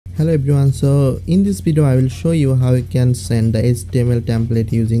Hello everyone, so in this video I will show you how you can send the HTML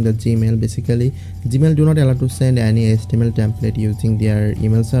template using the Gmail. Basically Gmail do not allow to send any HTML template using their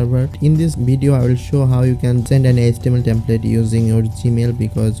email server. In this video I will show how you can send an HTML template using your Gmail,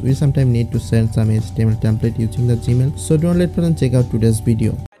 because we sometimes need to send some HTML template using the Gmail. So don't let me check out today's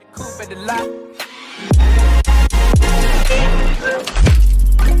video.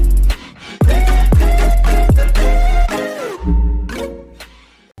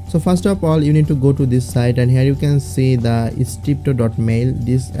 So first of all, you need to go to this site, and here you can see the stripto.mail.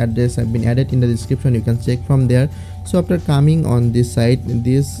 This address have been added in the description, you can check from there. So after coming on this site,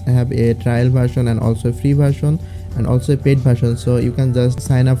 this have a trial version and also a free version and also a paid version, so you can just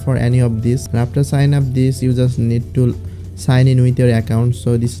sign up for any of this. And after sign up this, you just need to sign in with your account.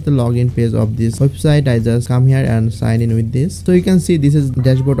 So this is the login page of this website. I just come here and sign in with this. So you can see this is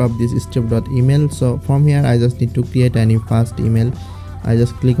dashboard of this strip.email. So from here I just need to create any first email. I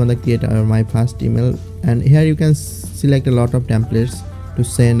just click on the create my first email, and here you can select a lot of templates to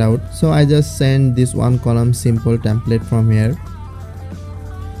send out. So I just send this one column simple template from here.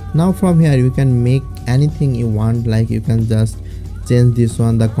 Now from here you can make anything you want, like you can just change this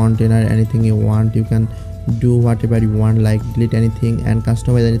one, the container, anything you want. You can do whatever you want, like delete anything and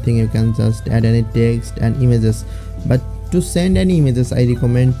customize anything. You can just add any text and images, but to send any images I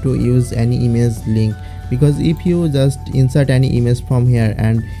recommend to use any image link, because if you just insert any image from here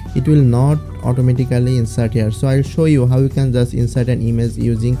and it will not automatically insert here. So I'll show you how you can just insert an image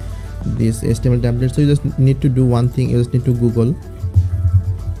using this HTML template. So you just need to do one thing, you just need to Google.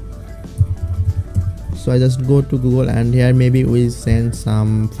 So I just go to Google, and here maybe we send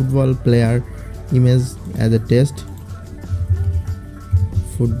some football player image as a test,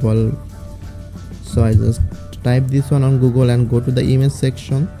 football. So I just type this one on Google and go to the image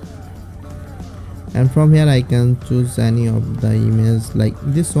section, and from here I can choose any of the image, like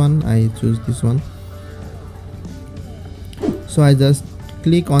this one. I choose this one. So I just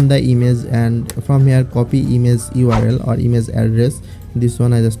click on the image, and from here copy image URL or image address. This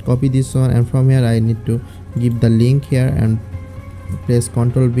one I just copy this one, and from here I need to give the link here and press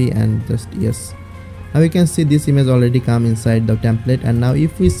Ctrl V and just yes. Now you can see this image already come inside the template, and now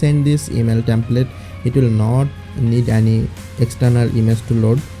if we send this email template, it will not need any external image to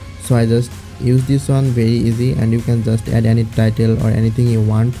load. So I just use this one, very easy, and you can just add any title or anything you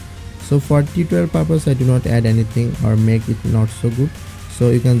want. So for tutorial purpose I do not add anything or make it not so good.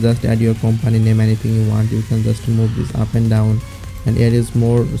 So you can just add your company name, anything you want. You can just move this up and down, and here is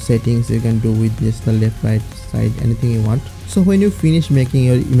more settings you can do with this, the left right side, anything you want. So when you finish making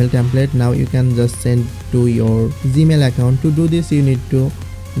your email template, now you can just send to your Gmail account. To do this you need to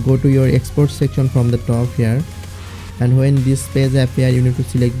go to your export section from the top here, and when this page appear you need to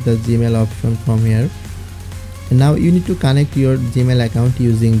select the Gmail option from here, and now you need to connect your Gmail account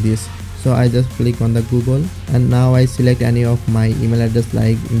using this. So I just click on the Google, and now I select any of my email address,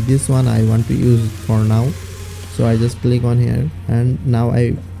 like this one I want to use for now. So I just click on here, and now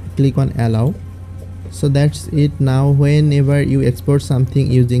I click on allow. So that's it. Now whenever you export something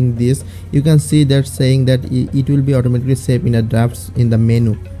using this, you can see that saying that it will be automatically saved in a drafts in the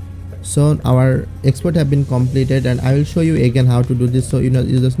menu. So our export have been completed, and I will show you again how to do this. So you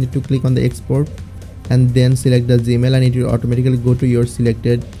just need to click on the export and then select the Gmail, and it will automatically go to your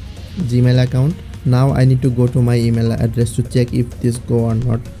selected Gmail account. Now I need to go to my email address to check if this go or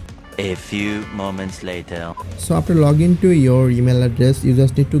not. A few moments later. So after login to your email address, you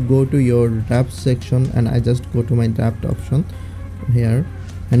just need to go to your draft section, and I just go to my draft option here,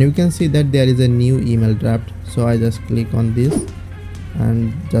 and you can see that there is a new email draft. So I just click on this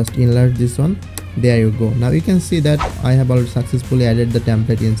and just insert this one. There you go. Now you can see that I have already successfully added the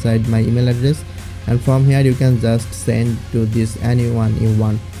template inside my email address, and from here you can just send to this anyone you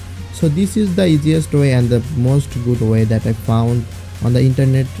want. So this is the easiest way and the most good way that I found on the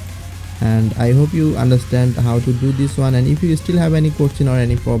internet, and I hope you understand how to do this one. And if you still have any question or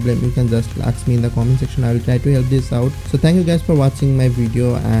any problem, you can just ask me in the comment section. I will try to help this out. So thank you guys for watching my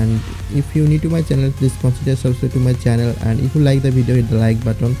video, and if you new to my channel, please consider subscribe to my channel, and if you like the video, hit the like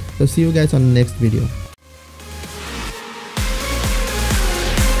button. So see you guys on the next video.